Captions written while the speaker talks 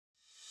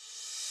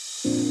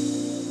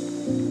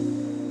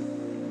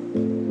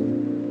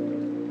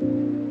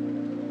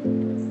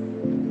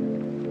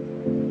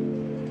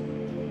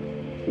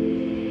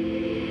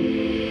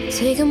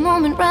Take a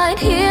moment right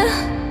here,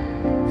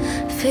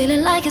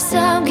 feeling like it's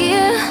out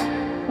gear.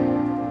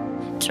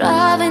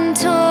 Driving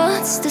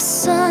towards the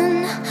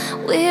sun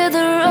with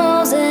a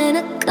rose and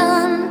a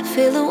gun.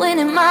 Feel the wind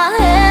in my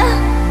hair,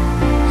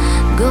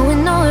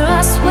 going nowhere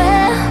I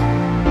swear.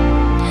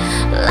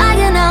 Like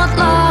an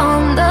outlaw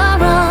on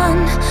the run,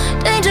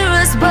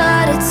 dangerous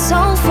but it's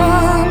so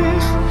fun.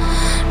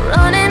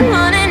 Running,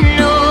 running,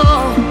 no.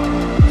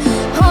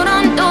 Hold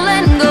on, don't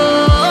let go.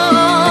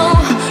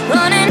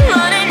 Running,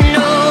 running,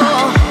 no.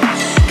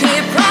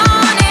 Keep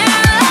running.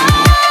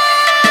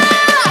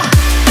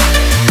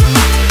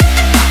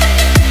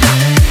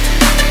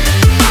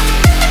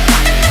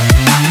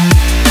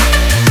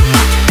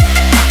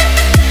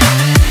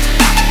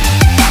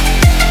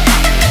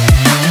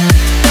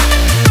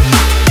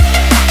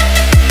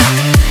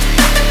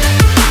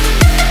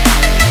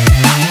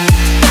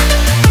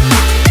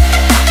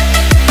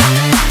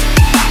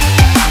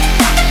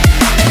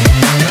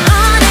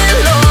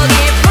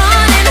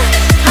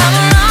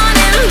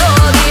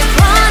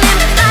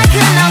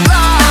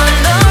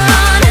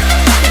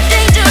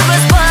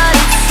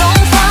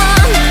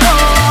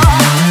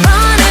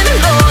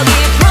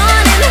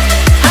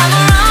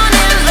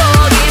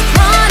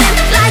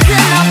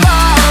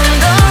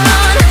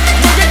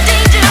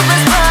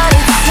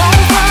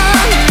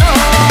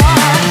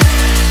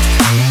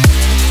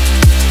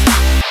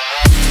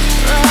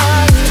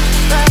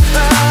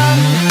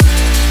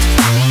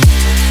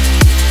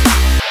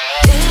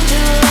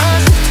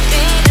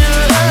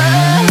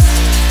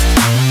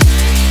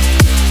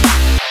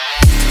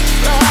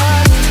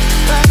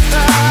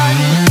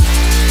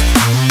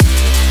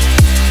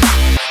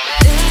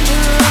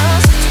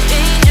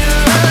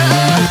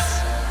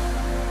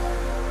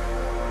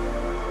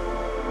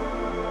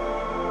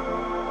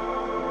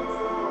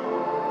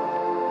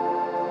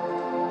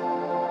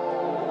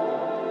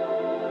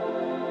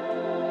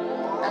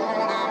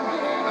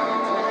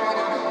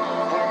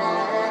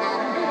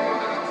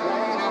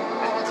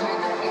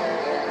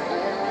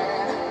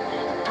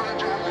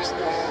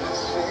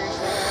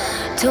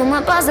 Told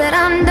my boss that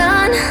I'm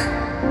done.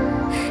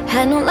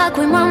 Had no luck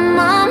with my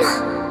mom.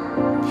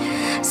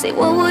 Say,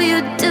 what will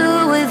you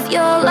do with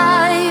your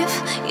life?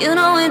 You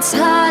know it's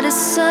hard to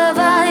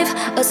survive.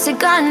 A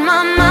cigar in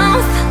my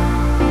mouth,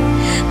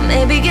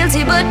 maybe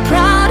guilty but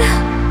proud.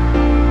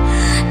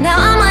 Now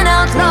I'm an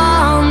outlaw.